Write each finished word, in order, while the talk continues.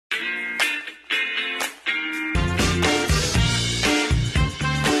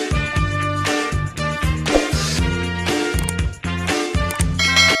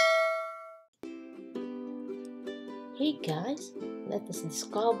let us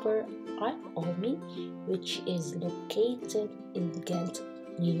discover Art Omi, which is located in Ghent,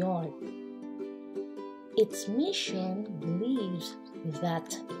 New York. Its mission believes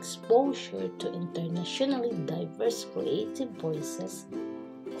that exposure to internationally diverse creative voices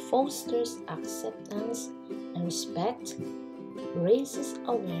fosters acceptance and respect, raises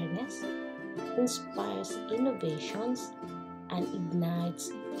awareness, inspires innovations, and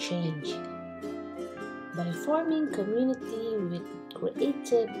ignites change. By forming community with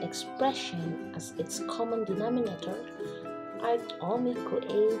creative expression as its common denominator, Art Omi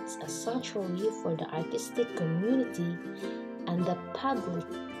creates a sanctuary for the artistic community and the public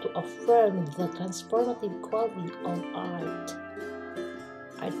to affirm the transformative quality of art.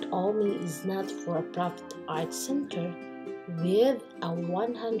 Art Omi is not for a profit art center with a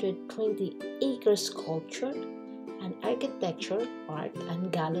 120-acre sculpture, an architecture, art,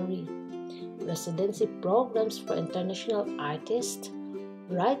 and gallery, residency programs for international artists,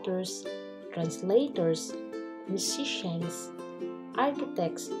 writers, translators, musicians,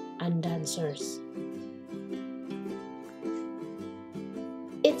 architects, and dancers.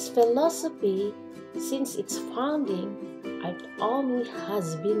 Its philosophy, since its founding, Art Omi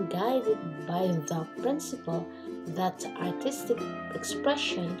has been guided by the principle that artistic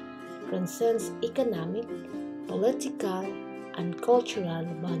expression transcends economic, political, and cultural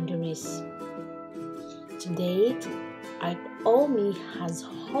boundaries. To date, Art Omi has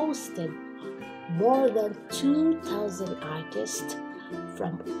hosted more than 2,000 artists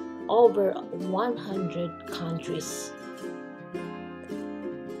from over 100 countries.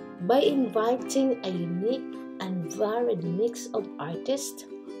 By inviting a unique and varied mix of artists,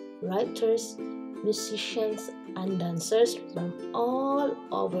 writers, musicians, and dancers from all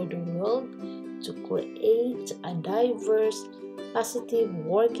over the world to create a diverse, positive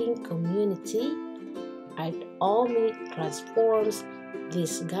working community, Art Omi transforms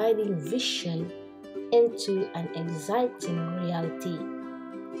this guiding vision into an exciting reality.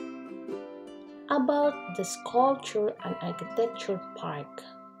 About the Sculpture and Architecture Park.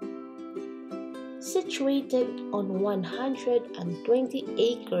 Situated on 120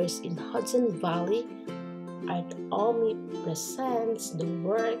 acres in Hudson Valley, Art Omi presents the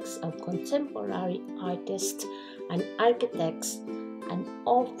works of contemporary artists and architects and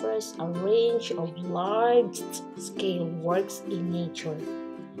offers a range of large-scale works in nature,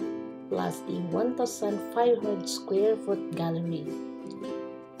 plus a 1,500 square foot gallery.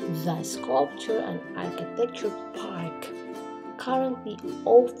 The Sculpture and Architecture Park currently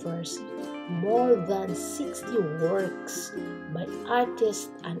offers more than 60 works by artists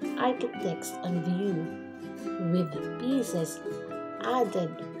and architects on view, with pieces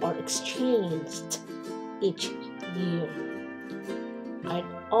added or exchanged each year. Art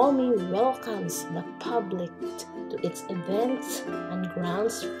Omi welcomes the public to its events and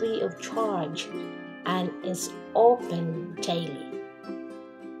grounds free of charge and is open daily.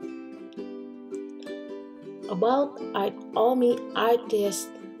 About Art Omi artist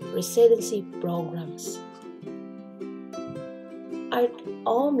residency programs. Art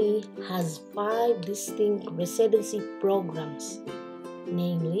Omi has 5 distinct residency programs,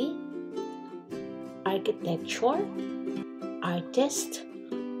 namely architecture, artist,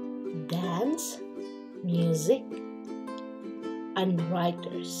 dance, music, and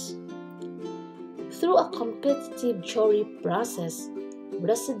writers. Through a competitive jury process,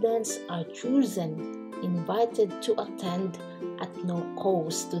 residents are chosen, invited to attend at no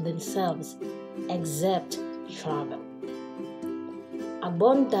cost to themselves except travel.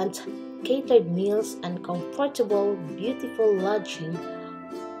 Abundant catered meals and comfortable, beautiful lodging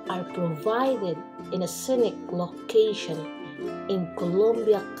are provided in a scenic location in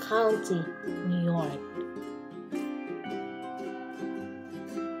Columbia County, New York.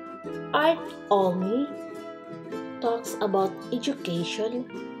 Art Omi talks about education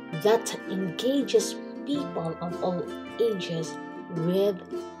that engages people of all ages with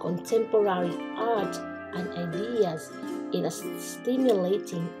contemporary art and ideas in a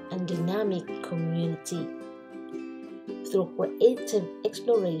stimulating and dynamic community. Through creative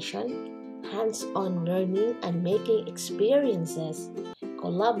exploration, hands-on learning and making experiences,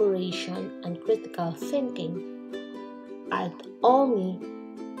 collaboration, and critical thinking, Art Omi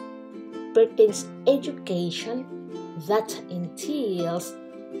pertains education that entails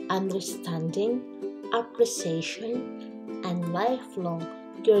understanding, appreciation, and lifelong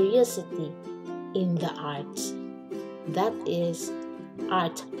curiosity in the arts. That is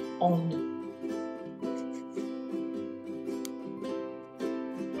Art Omi.